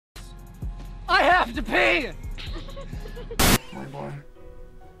have to pee! My boy.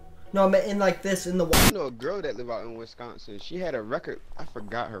 No, I meant in like this, in the water. I know a girl that lived out in Wisconsin. She had a record. I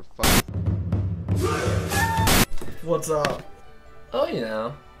forgot her fucking. What's up? Oh, you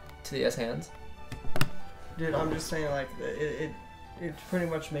know. To the S hands. Dude, I'm just saying, like, it's pretty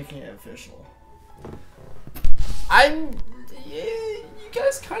much making it official. Yeah, you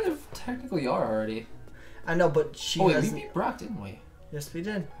guys kind of technically are already. I know, but she Oh, wait, hasn't... we beat Brock, didn't we? Yes, we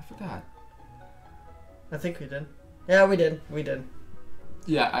did. I forgot. I think we did. Yeah, we did. We did.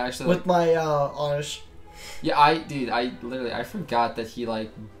 Yeah, I actually... With my, Anish. Yeah, I forgot that he,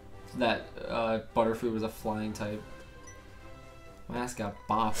 like, Butterfree was a flying type. My ass got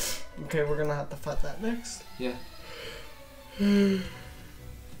bopped. Okay, we're gonna have to fight that next. Yeah.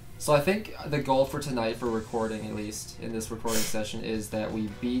 So I think the goal for tonight, for recording at least, in this recording session, is that we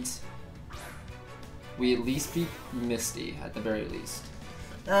at least beat Misty, at the very least.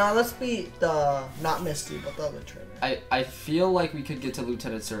 Let's beat the, not Misty, but the other trainer. I feel like we could get to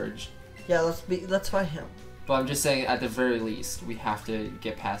Lieutenant Surge. Yeah, let's fight him. But I'm just saying, at the very least, we have to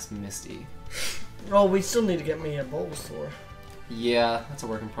get past Misty. Oh, we still need to get me a Bulbasaur. Yeah, that's a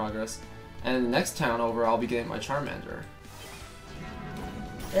work in progress. And in the next town over, I'll be getting my Charmander.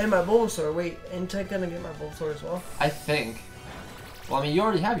 And my Bulbasaur. Wait, ain't I gonna get my Bulbasaur as well? I think. Well, I mean, you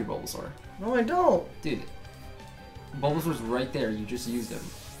already have your Bulbasaur. No, I don't. Dude, Bulbasaur's right there. You just used him.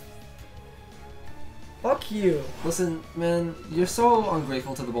 Fuck you. Listen, man, you're so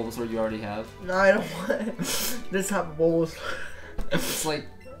ungrateful to the Bulbasaur you already have. No, I don't want this type of Bulbasaur. It's like...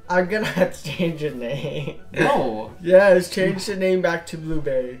 I'm gonna have to change the name. No. Yes, change the name back to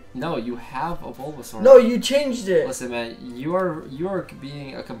Blueberry. No, you have a Bulbasaur. No, you changed it. Listen, man, you are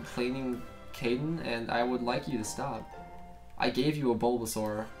being a complaining Caden, and I would like you to stop. I gave you a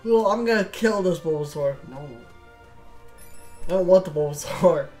Bulbasaur. Well, I'm gonna kill this Bulbasaur. No. I don't want the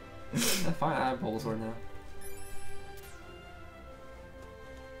Bulbasaur. That's fine, I have Bulbasaur now.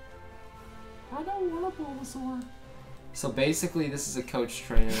 I don't want a Bulbasaur. So basically, this is a coach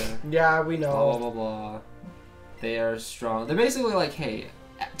trainer. Yeah, we know. Blah, blah, blah, blah. They are strong. They're basically like, hey,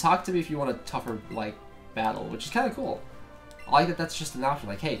 talk to me if you want a tougher, like, battle, which is kind of cool. I like that that's just an option.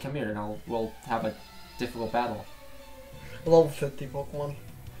 Like, hey, come here and we'll have a difficult battle. Level 50 Pokemon.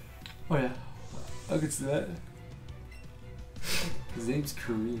 Oh, yeah. I could see that. His name's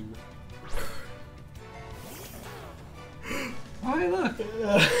Kareem. Oh, hey, look.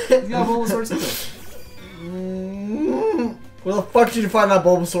 He's got Bulbasaur too. Where the fuck did you find that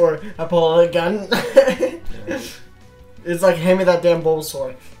Bulbasaur? I pull it again. Yeah. It's like, hand me that damn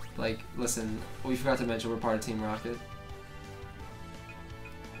Bulbasaur. Like, listen, we forgot to mention we're part of Team Rocket.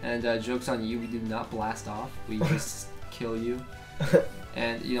 And joke's on you, we do not blast off. We just kill you.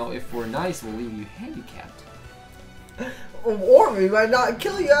 And, you know, if we're nice, we'll leave you handicapped. Or we might not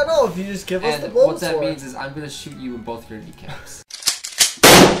kill you at all if you just give us the Bulbasaur. What that means is I'm going to shoot you in both your kneecaps.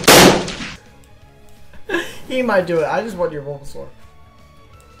 He might do it. I just want your Bulbasaur.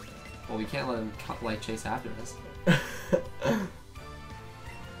 Well, we can't let him, like, chase after us. In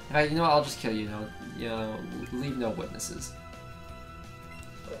fact, you know what? I'll just kill you. You know, leave no witnesses.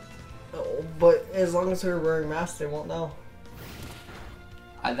 Oh, but as long as they're wearing masks, they won't know.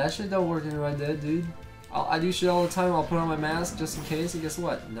 That shit don't work in Red Dead, dude. I do shit all the time. I'll put on my mask just in case, and guess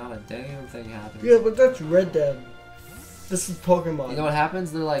what? Not a damn thing happens. Yeah, but that's Red Dead. This is Pokemon. You know what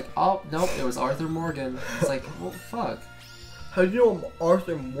happens? They're like, oh, nope, it was Arthur Morgan. It's like, well, fuck. How do you know I'm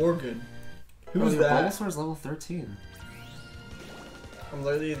Arthur Morgan? Who's that? Bulbasaur's level 13. I'm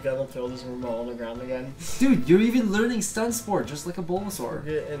literally gonna throw this remote on the ground again. Dude, you're even learning Stun Sport just like a Bulbasaur.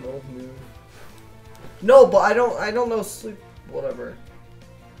 Get an old move. No, but I don't know sleep. Whatever.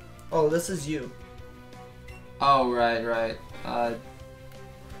 Oh, this is you. Oh, right.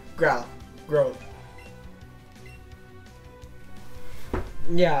 Growl. Growth.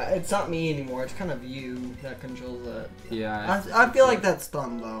 Yeah, it's not me anymore. It's kind of you that controls it. Yeah. I feel like that's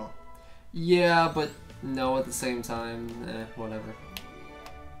dumb though. Yeah, but no at the same time. Whatever.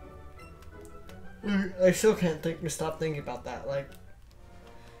 I still can't stop thinking about that. Like,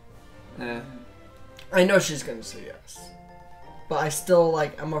 Eh. I know she's gonna say yes, but I still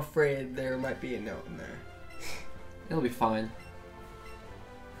I'm afraid there might be a note in there. It'll be fine.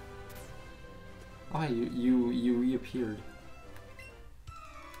 Oh, you reappeared.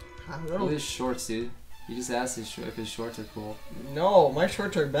 I don't Look know. at his shorts, dude. You just asked if his shorts are cool. No, my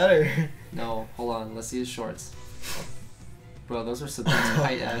shorts are better. No, hold on. Let's see his shorts. Bro, those are some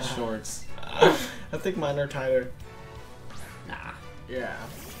tight ass shorts. I think mine are tighter. Nah. Yeah.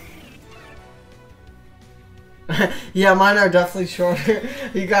 Yeah, mine are definitely shorter.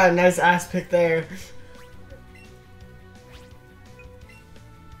 You got a nice ass pick there.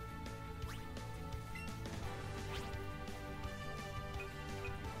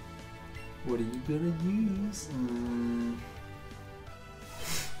 What are you gonna use?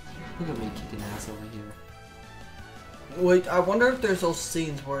 Look at me kicking ass over here. Wait, I wonder if there's those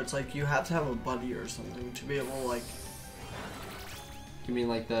scenes where it's like you have to have a buddy or something to be able to like. You mean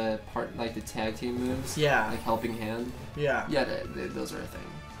like the tag team moves? Yeah. Like helping hand? Yeah. Yeah, those are a thing.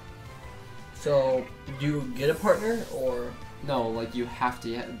 So, do you get a partner or? No, like you have to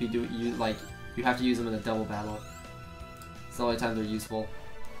you have to use them in a double battle. It's the only time they're useful.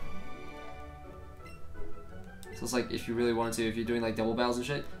 So it's like if you really wanted to, if you're doing like double battles and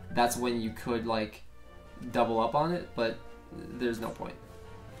shit, that's when you could like double up on it, but there's no point.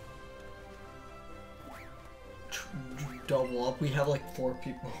 Double up? We have like 4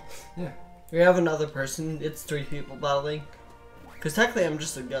 people. Yeah. We have another person, it's 3 people battling. Because technically I'm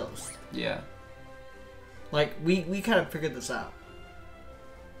just a ghost. Yeah. Like, we kind of figured this out.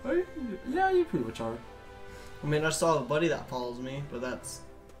 Yeah, you pretty much are. I mean, I still have a buddy that follows me, but that's...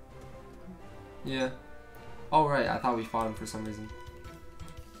 Yeah. Oh, right, I thought we fought him for some reason.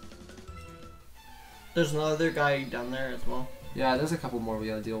 There's another guy down there as well. Yeah, there's a couple more we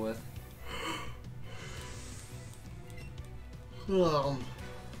gotta deal with. Oh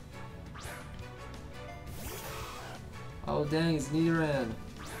dang, it's Nidoran.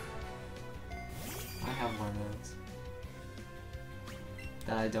 I have one of those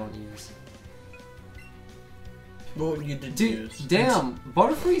that I don't use. What you did Dude, use? damn!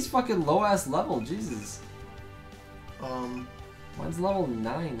 Butterfree's fucking low ass level, Jesus. Mine's level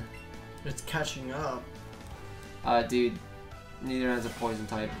 9. It's catching up. Dude, Nidoran's a poison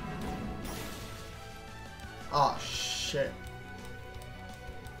type. Oh shit.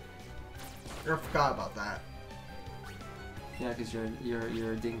 I forgot about that. Yeah, cause you're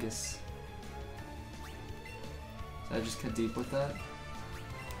a dingus. Did I just cut deep with that?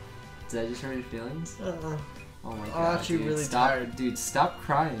 Did I just hurt your feelings? Oh my god. I'm actually dude, really stop, tired. Dude, stop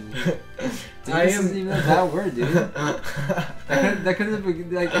crying. Dingus isn't even a bad word, dude. that could have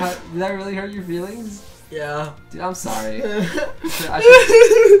been like. Did that really hurt your feelings? Yeah. Dude, I'm sorry. I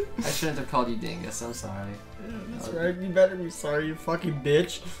shouldn't have called you dingus. I'm sorry. That's right. You better be sorry, you fucking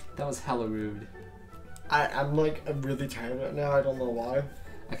bitch. That was hella rude. I'm really tired right now. I don't know why.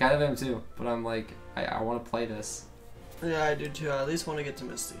 I kind of am too, but I'm like, I want to play this. Yeah, I do too. I at least want to get to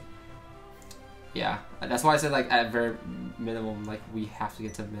Misty. Yeah, that's why I said like at very minimum, like we have to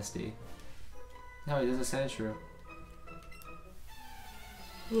get to Misty. No, there's a Sandshrew.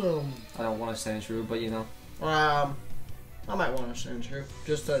 I don't want a Sandshrew, but you know. I might want a Sandshrew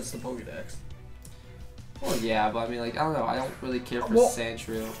just as the Pokédex. Well, yeah, but I mean, like I don't know. I don't really care for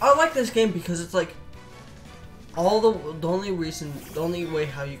Sandshrew. I like this game because it's like the only way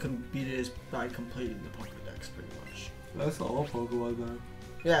how you can beat it is by completing the Pokédex, pretty much. That's all Pokemon though.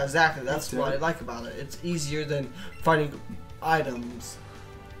 Yeah, exactly. That's what I like about it. It's easier than finding items.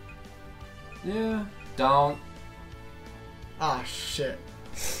 Yeah. Don't. Ah, shit.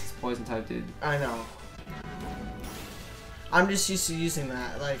 It's poison type, dude. I know. I'm just used to using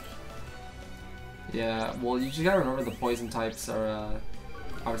that, like. Yeah, well, you just gotta remember the poison types are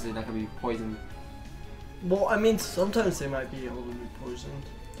obviously not gonna be poisoned. Well, I mean, sometimes they might be able to be poisoned.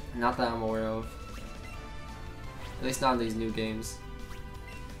 Not that I'm aware of. At least not in these new games.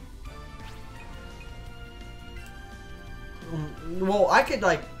 Well, I could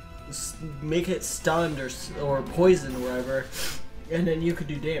like make it stunned or poisoned or whatever, and then you could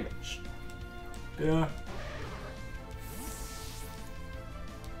do damage. Yeah.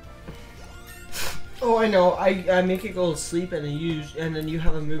 Oh, I know. I make it go to sleep, and then you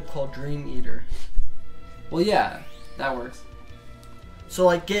have a move called Dream Eater. Well, yeah, that works. So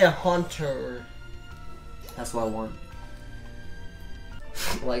like, get a Haunter. That's what I want.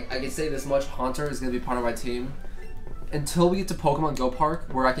 Like, I can say this much: Haunter is gonna be part of my team until we get to Pokemon Go Park,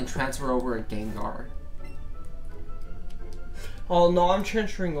 where I can transfer over a Gengar. Oh no, I'm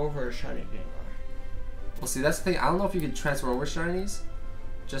transferring over a shiny Gengar. Well, see, that's the thing. I don't know if you can transfer over shinies,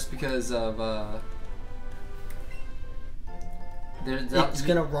 just because of It's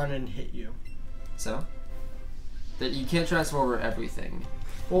gonna run and hit you. So that you can't transfer over everything.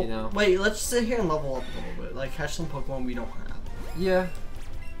 Well, you know. wait. Let's sit here and level up a little bit. Like catch some Pokemon we don't have. Yeah.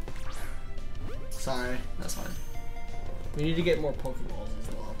 Sorry. That's fine. We need to get more Pokeballs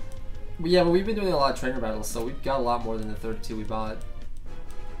as well. But yeah, but we've been doing a lot of trainer battles, so we've got a lot more than the 32 we bought.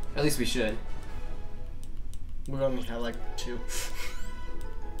 At least we should. We only have like 2.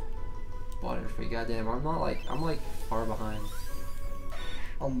 Butterfree, goddamn, I'm like far behind.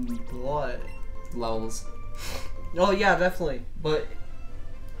 What? Levels. Oh yeah, definitely. But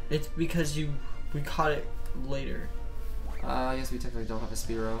it's because we caught it later. I guess we technically don't have a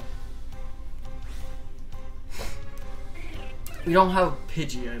Spearow. We don't have a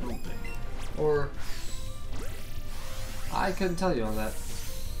Pidgey, I don't think. Or I couldn't tell you on that.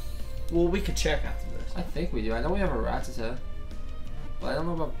 well, we could check after this. I think we do. I know we have a Rattata, but I don't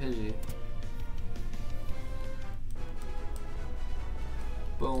know about Pidgey.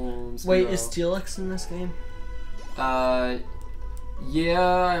 Boom. Wait, Spearow. is Steelix in this game? Yeah,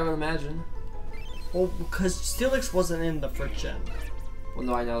 I would imagine. Well, because Steelix wasn't in the first gen. Well,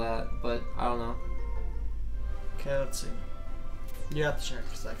 no, I know that, but I don't know. Okay, let's see. You have to check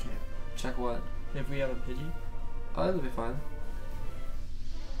because I can't. Check what? If we have a Pidgey. Oh, that'll be fine.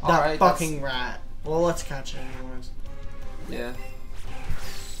 That Alright, fucking rat. Well, let's catch it anyways. Yeah.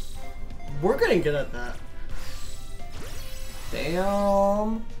 We're getting good at that.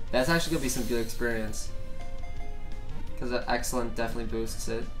 Damn. That's actually gonna be some good experience. Because that excellent definitely boosts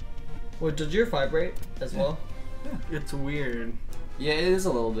it. Wait, did your vibrate as well? Yeah. It's weird. Yeah, it is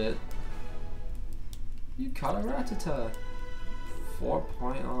a little bit. You caught a Rattata.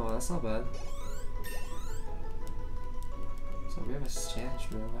 4.0, that's not bad. So we have a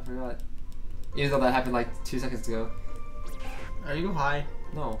chance room, I forgot. Even though that happened like 2 seconds ago. Are you high?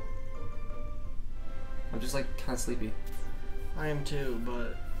 No. I'm just like kind of sleepy. I am too,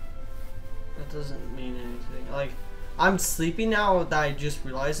 but that doesn't mean anything. Like, I'm sleepy now that I just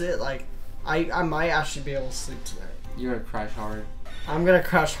realized it. Like, I might actually be able to sleep tonight. You're gonna crash hard. I'm gonna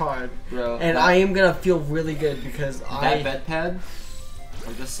crash hard. Bro. And I am gonna feel really good because that bed pad,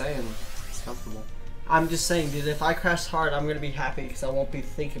 I'm just saying, it's comfortable. I'm just saying, dude, if I crash hard, I'm gonna be happy because I won't be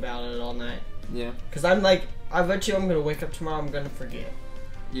thinking about it all night. Yeah. Because I'm like, I bet you I'm gonna wake up tomorrow, I'm gonna forget.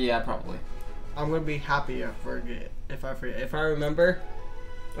 Yeah, probably. I'm gonna be happy if I forget. If I remember,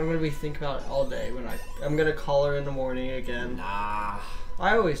 I'm gonna be thinking about it all day when I'm gonna call her in the morning again. Nah.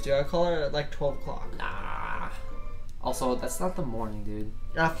 I always do. I call her at like 12 o'clock. Nah. Also, that's not the morning, dude.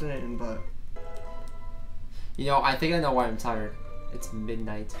 Afternoon, but You know, I think I know why I'm tired. It's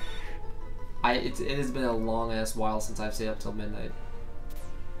midnight. It has been a long ass while since I've stayed up till midnight.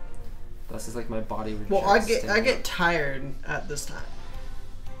 That's just like my body rejects. well, I get tired at this time.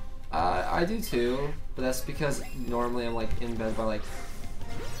 I do too, but that's because normally I'm like in bed by like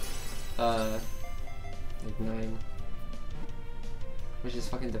 9, which is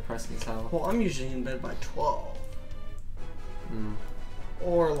fucking depressing as hell. Well, I'm usually in bed by 12 Mm.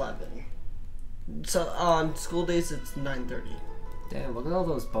 or 11. So on school days it's 9:30. Damn, look at all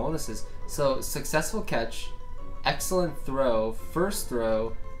those bonuses. So successful catch, excellent throw, first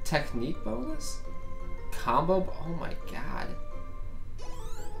throw, technique bonus, combo. Oh my god.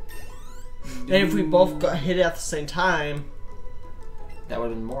 And if we both got hit at the same time, That would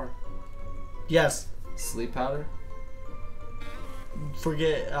have been more. yes, Sleep powder.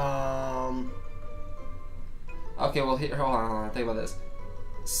 forget. Okay, well here, hold on. Think about this.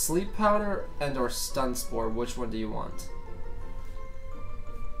 Sleep powder and or stun spore. Which one do you want?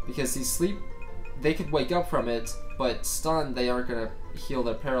 Because see, sleep, they could wake up from it, but stun, they aren't gonna heal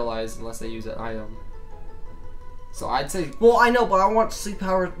their paralyzed unless they use an item. So I'd say. Well, I know, but I want sleep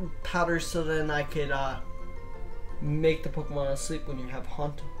powder so then I could make the Pokemon asleep when you have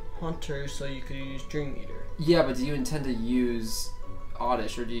Hunter, so you could use Dream Eater. Yeah, but do you intend to use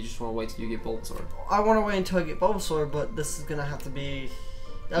Oddish, or do you just want to wait till you get Bulbasaur? I want to wait until I get Bulbasaur, but this is gonna have to be.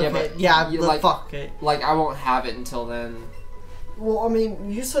 Okay, Yeah, but you, like, like- fuck it. Like, I won't have it until then. Well, I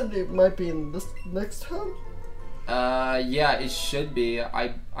mean, you said it might be in this next time. Yeah, it should be.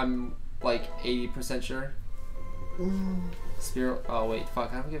 I'm like 80% sure. Spearow. Oh wait,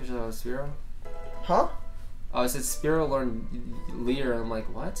 fuck! I don't give a shit about Spearow. Huh? Oh, it said Spearow learned Leer, and I'm like,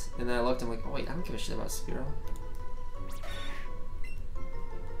 what? And then I looked, I'm like, oh wait, I don't give a shit about Spearow.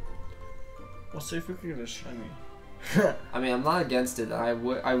 We'll see if we can get a shiny. I mean, I'm not against it. I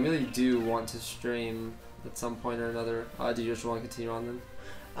really do want to stream at some point or another. Do you just want to continue on then?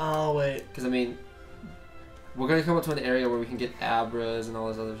 Oh wait. Because I mean, we're gonna come up to an area where we can get Abras and all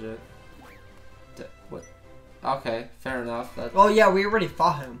this other shit. What? Okay, fair enough. That Oh yeah, we already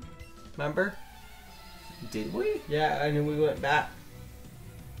fought him. Remember? did we? Yeah, and then we went back.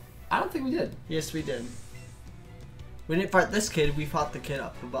 I don't think we did. Yes, we did. We didn't fight this kid. We fought the kid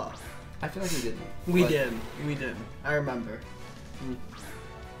up above. I feel like we didn't. We But- did. We did. I remember. Mm.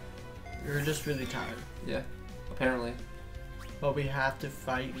 We were just really tired. Yeah, apparently. But we have to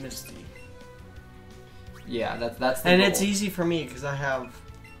fight Misty. Yeah, that's the And goal. it's easy for me because I have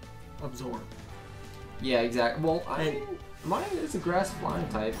Absorb. Yeah, exactly. Well, I And- mean, mine is a grass flying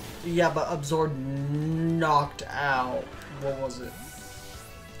type. Yeah, but Absorb knocked out. What was it?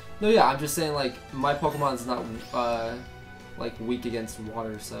 No, yeah, I'm just saying, like, my Pokemon's not, like, weak against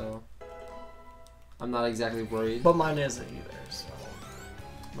water, so I'm not exactly worried. But mine isn't either, so.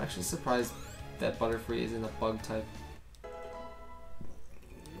 I'm actually surprised that Butterfree isn't a bug type.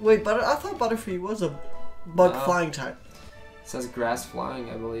 Wait, but I thought Butterfree was a bug No. flying type. It says grass flying,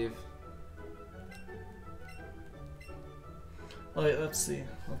 I believe. Wait, let's see.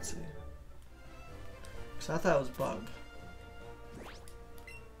 Let's see. Cause I thought it was bug.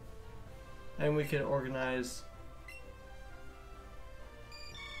 And we could organize.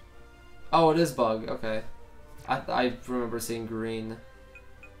 Oh, it is bug. Okay. I remember seeing green.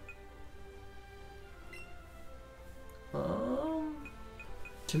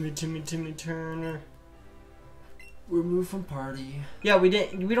 Timmy Turner. Removed from party. Yeah, we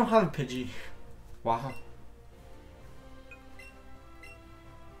don't have a Pidgey. Wow.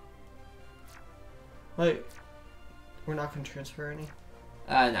 Wait, we're not gonna transfer any?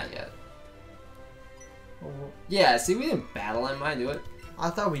 Not yet. Oh, Yeah, see, we didn't battle him. I knew it. I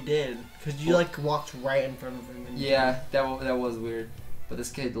thought we did, cause you like walked right in front of him. And Yeah, that was weird. But this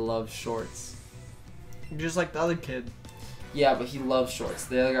kid loves shorts. just like the other kid. Yeah, but he loves shorts.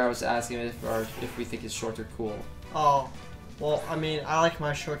 The other guy was asking if we think his shorts are cool. Oh, well, I mean, I like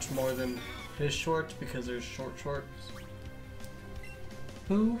my shorts more than his shorts because they're short shorts.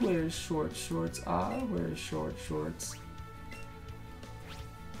 Who wears short shorts? I wear short shorts.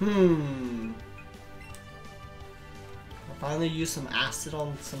 I finally used some acid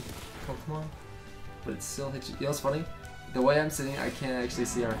on some Pokemon. But it still hits you. You know what's funny? The way I'm sitting, I can't actually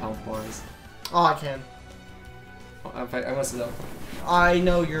see our health bars. Oh, I can. In fact, I must have. I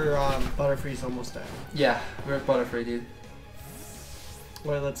know your Butterfree's almost dead. Yeah, we're Butterfree, dude.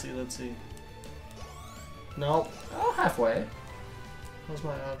 Wait, let's see. Nope. Oh, halfway. How's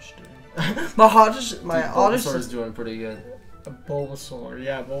my Oddish doing? my Oddish is doing pretty good. a Bulbasaur.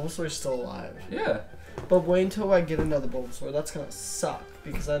 Yeah, Bulbasaur's still alive. Yeah. But wait until I get another Bulbasaur. That's gonna suck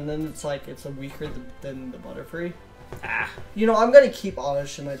because then it's like it's a weaker than the Butterfree. Ah. You know, I'm gonna keep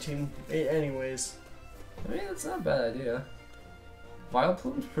Oddish in my team anyways. I mean, that's not a bad idea.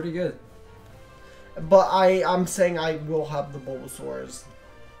 Vileplume's pretty good. But I'm saying I will have the Bulbasaurs.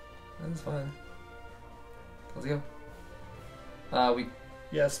 That's fine. Let's go. We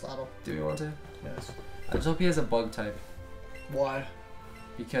Yes, battle. do we want to? Yes. I just hope he has a bug type, Why?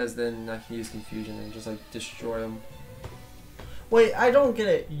 because then I can use confusion and just like destroy him. Wait, I don't get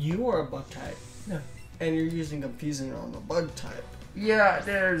it. You are a bug type. Yeah. And you're using Confusion on the bug type. Yeah,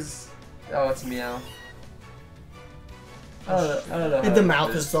 there's. Oh, it's Meow. I don't know. And the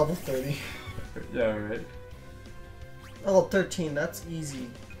mouth is level 30. Yeah, right. Level 13, that's easy.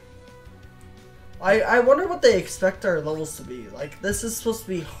 I wonder what they expect our levels to be. Like, this is supposed to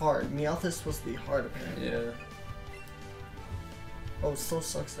be hard. Meowth is supposed to be hard, apparently. Yeah. Oh, it still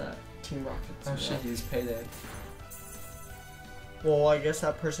sucks that Team Rocket's Oh shit, he's Payday. Well, I guess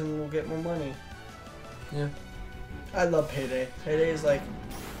that person will get more money. Yeah. I love Payday. Payday is like...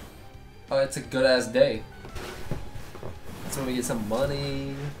 Oh, it's a good ass day. That's when we get some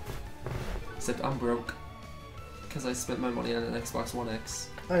money. Except I'm broke. Because I spent my money on an Xbox One X.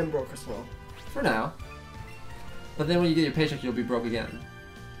 I am broke as well. For now. But then when you get your paycheck, you'll be broke again.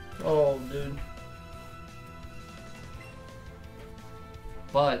 Oh, dude.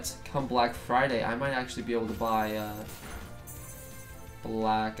 But come Black Friday, I might actually be able to buy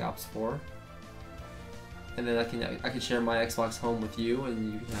Black Ops 4. And then I can share my Xbox home with you,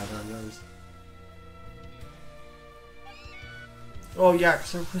 and you can have it on yours. Oh, yeah,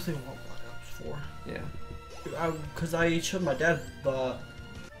 because I really want Black Ops 4. Yeah. Because I showed my dad the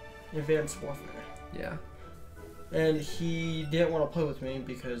Advanced Warfare. Yeah. And he didn't want to play with me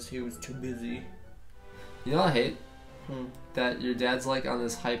because he was too busy. You know what I hate? Hmm. That your dad's like on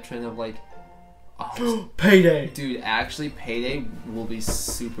this hype train of like, oh, Payday! dude, actually Payday will be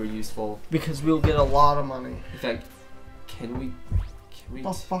super useful. Because we'll get a lot of money. In fact, can we?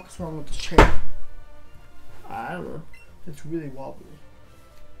 What the fuck's wrong with this chair? I don't know. It's really wobbly.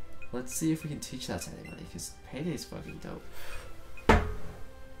 Let's see if we can teach that to anybody, because Payday's fucking dope.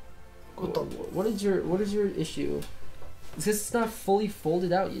 What is your issue? It's because it's not fully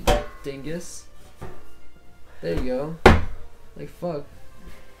folded out, you dingus. There you go. Like fuck.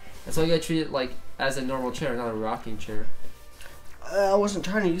 That's why you gotta treat it like as a normal chair, not a rocking chair. I wasn't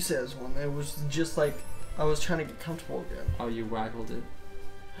trying to use it as one. It was just like I was trying to get comfortable again. Oh, you waggled it.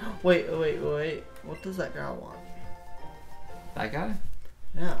 Wait. What does that guy want? That guy?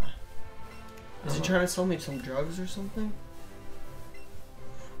 Yeah. Is he trying to sell me some drugs or something?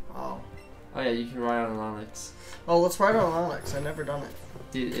 Oh. Oh yeah, you can ride on an Onyx. Oh, let's ride on Onyx. I've never done it.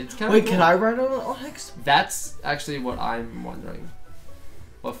 Dude, it's kind of Wait, cool. can I ride on an Onyx? That's actually what I'm wondering.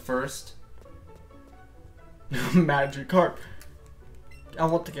 But first... Magic card. I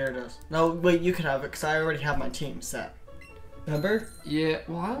want the Gyarados. No, wait, you can have it because I already have my team set. Remember? Yeah,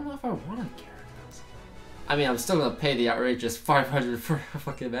 well I don't know if I want a Gyarados. I mean, I'm still gonna pay the outrageous 500 for a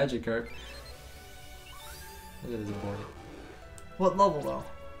fucking Magikarp. Look at this boy. What level though?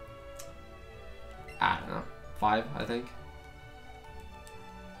 I don't know. 5, I think.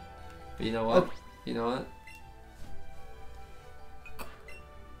 But you know what? Oh. You know what?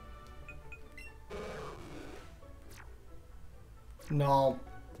 No.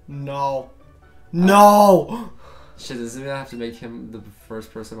 No. No! Shit, does it have to make him the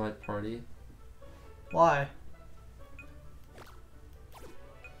first person in my party? Why?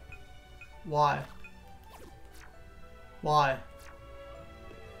 Why? Why?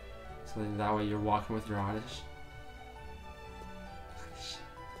 So then that way you're walking with your Oddish.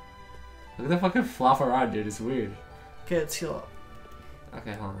 Look at the fucking flop around, dude. It's weird. Okay, let's heal up.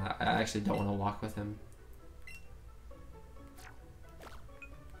 Okay, hold on. I actually don't want to walk with him.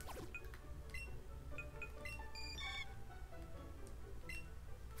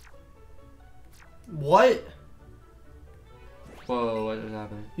 What? Whoa, what just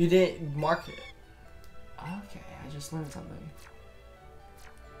happened? You didn't mark it. Okay, I just learned something.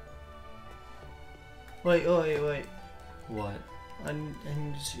 Wait. What? I need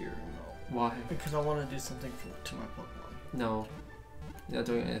to see your remote. Why? Because I want to do something to my Pokemon. No. You're not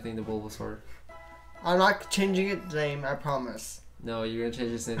doing anything to Bulbasaur. I'm not changing its name, I promise. No, you're gonna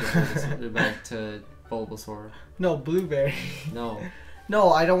change its name to Bulbasaur, back to Bulbasaur. No, Blueberry. No.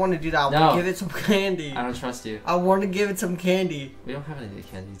 No, I don't want to do that. I want No. to give it some candy. I don't trust you. I want to give it some candy. We don't have any of the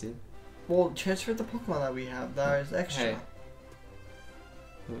candies, dude. Well, transfer the Pokemon that we have. That is extra. Hey.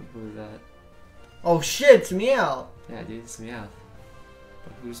 Who is that? Oh shit, it's Meow. Yeah, dude, it's Meowth.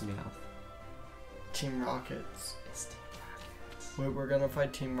 But who's Meowth? Team Rockets. It's Team Rockets. Wait, we're gonna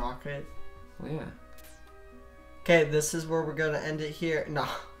fight Team Rocket. Well, yeah. Okay, this is where we're gonna end it here. No.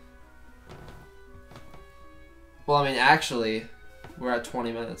 Well, I mean, actually, we're at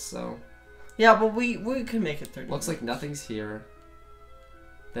 20 minutes, so... Yeah, but we can make it 30 Looks like nothing's here.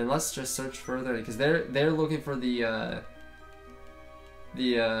 Then let's just search further, because they're looking for the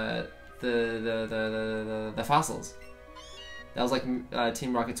fossils. That was like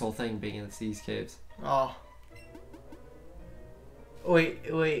Team Rocket's whole thing, being in these caves. Oh.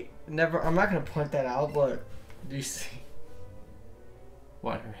 Wait. Never. I'm not gonna point that out, but do you see?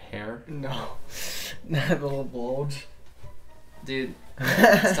 What, her hair? No. That little bulge. Dude,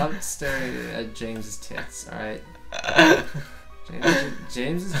 stop staring at James's tits, alright?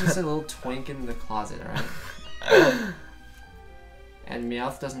 James is just a little twink in the closet, alright? And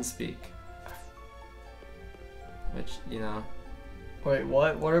Meowth doesn't speak. Which, you know... Wait,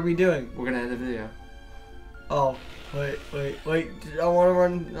 what? What are we doing? We're gonna end the video. Oh, wait. I want to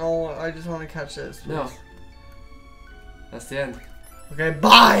run. No, I just want to catch this. No. That's the end. Okay,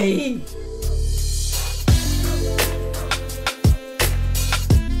 bye!